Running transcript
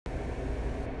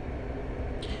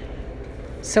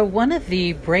So one of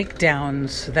the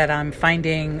breakdowns that I'm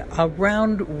finding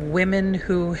around women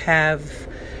who have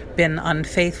been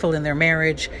unfaithful in their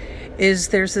marriage is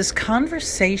there's this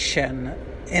conversation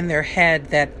in their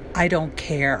head that I don't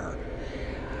care.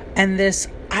 And this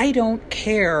I don't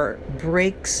care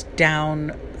breaks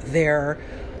down their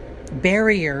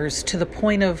barriers to the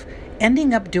point of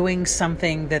ending up doing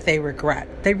something that they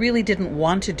regret. They really didn't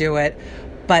want to do it,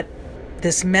 but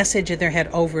this message in their head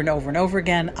over and over and over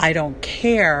again, I don't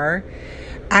care,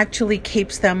 actually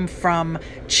keeps them from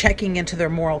checking into their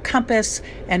moral compass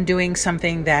and doing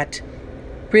something that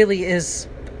really is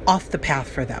off the path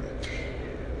for them.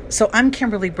 So I'm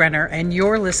Kimberly Brenner, and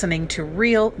you're listening to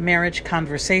Real Marriage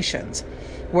Conversations,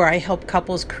 where I help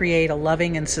couples create a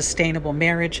loving and sustainable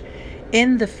marriage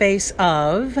in the face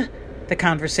of the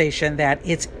conversation that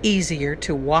it's easier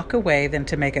to walk away than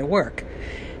to make it work.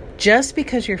 Just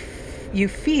because you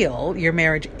feel your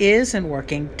marriage isn't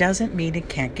working doesn't mean it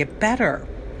can't get better.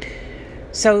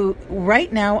 So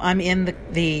right now I'm in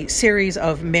the series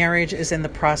of Marriage is in the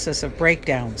Process of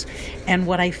Breakdowns. And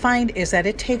what I find is that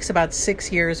it takes about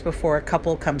 6 years before a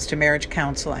couple comes to marriage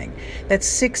counseling. That's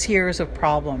 6 years of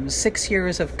problems, 6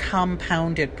 years of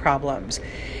compounded problems.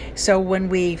 So when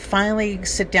we finally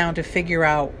sit down to figure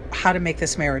out how to make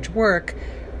this marriage work,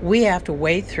 we have to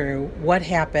wade through what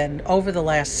happened over the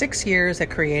last 6 years that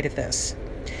created this.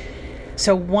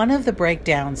 So one of the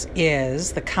breakdowns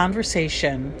is the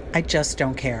conversation, I just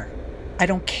don't care. I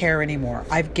don't care anymore.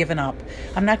 I've given up.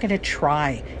 I'm not going to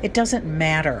try. It doesn't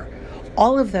matter.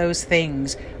 All of those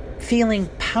things, feeling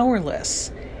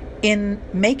powerless in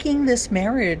making this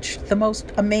marriage the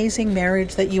most amazing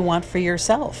marriage that you want for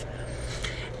yourself.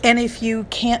 And if you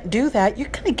can't do that, you're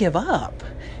going to give up.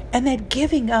 And that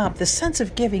giving up, the sense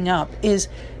of giving up is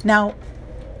now,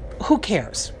 who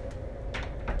cares?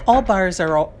 All bars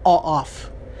are all off.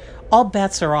 All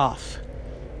bets are off.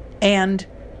 And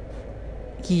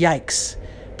yikes.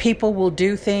 People will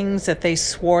do things that they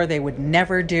swore they would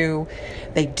never do.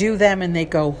 They do them and they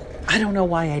go, I don't know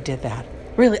why I did that.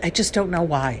 Really, I just don't know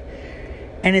why.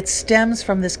 And it stems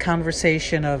from this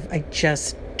conversation of, I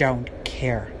just don't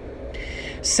care.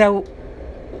 So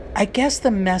I guess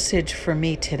the message for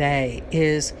me today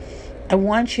is I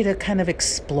want you to kind of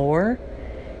explore,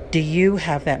 do you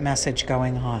have that message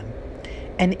going on?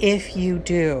 And if you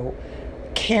do,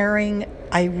 caring,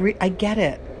 I get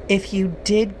it. If you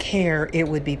did care, it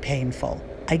would be painful.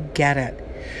 I get it.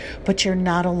 But you're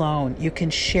not alone. You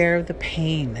can share the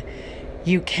pain.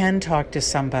 You can talk to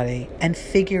somebody and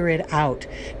figure it out,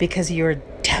 because you're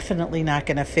definitely not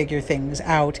going to figure things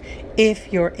out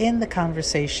if you're in the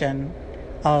conversation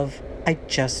of, I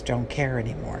just don't care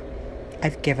anymore.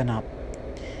 I've given up.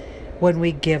 When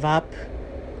we give up,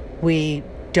 we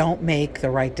don't make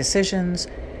the right decisions.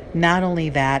 Not only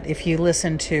that, if you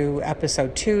listen to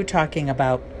episode 2 talking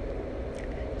about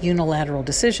unilateral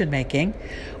decision making,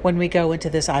 when we go into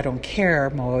this I don't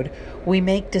care mode, we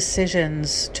make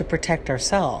decisions to protect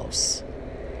ourselves,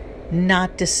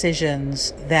 not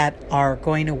decisions that are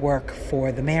going to work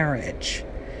for the marriage.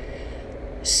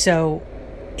 So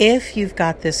if you've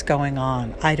got this going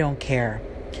on, I don't care,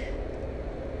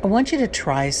 I want you to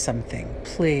try something,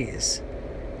 please.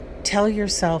 Tell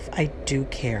yourself, I do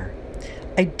care.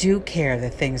 I do care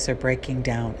that things are breaking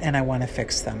down and I want to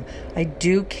fix them. I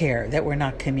do care that we're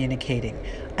not communicating.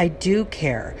 I do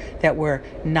care that we're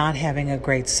not having a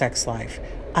great sex life.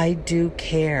 I do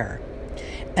care.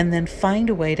 And then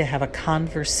find a way to have a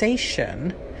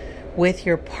conversation with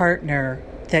your partner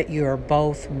that you're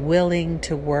both willing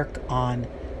to work on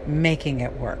making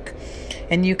it work.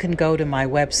 And you can go to my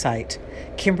website,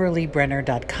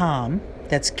 KimberlyBrenner.com.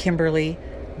 That's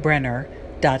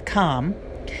KimberlyBrenner.com.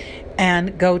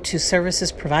 And go to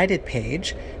Services Provided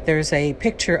page. There's a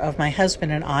picture of my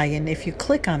husband and I, and if you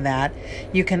click on that,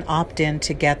 you can opt in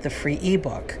to get the free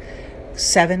ebook,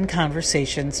 7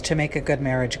 Conversations to Make a Good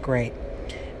Marriage Great.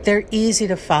 They're easy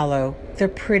to follow. They're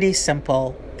pretty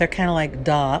simple. They're kind of like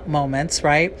duh moments,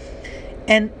 right?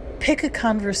 And pick a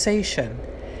conversation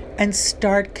and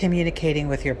start communicating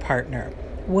with your partner.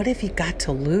 What have you got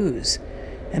to lose?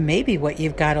 And maybe what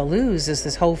you've got to lose is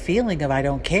this whole feeling of I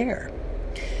don't care.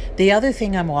 The other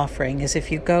thing I'm offering is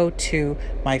if you go to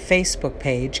my Facebook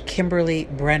page, Kimberly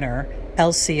Brenner,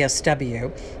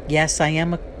 LCSW. Yes, I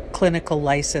am a clinical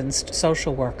licensed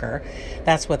social worker.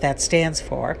 That's what that stands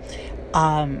for.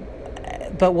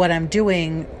 But what I'm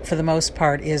doing for the most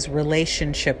part is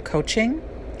relationship coaching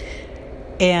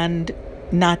and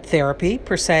not therapy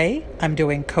per se. I'm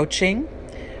doing coaching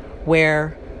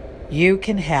where you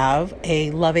can have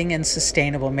a loving and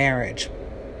sustainable marriage.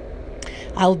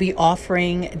 I'll be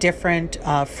offering different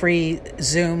free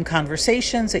Zoom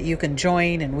conversations that you can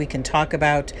join and we can talk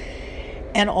about,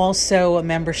 and also a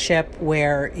membership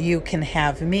where you can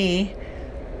have me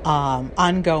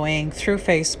ongoing through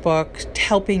Facebook,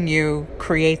 helping you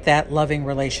create that loving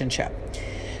relationship.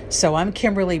 So I'm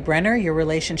Kimberly Brenner, your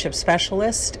relationship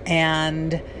specialist,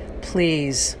 and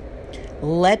please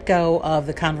let go of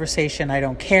the conversation I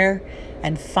don't care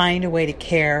and find a way to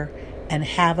care and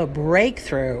have a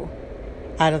breakthrough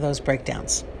out of those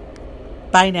breakdowns.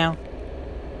 Bye now.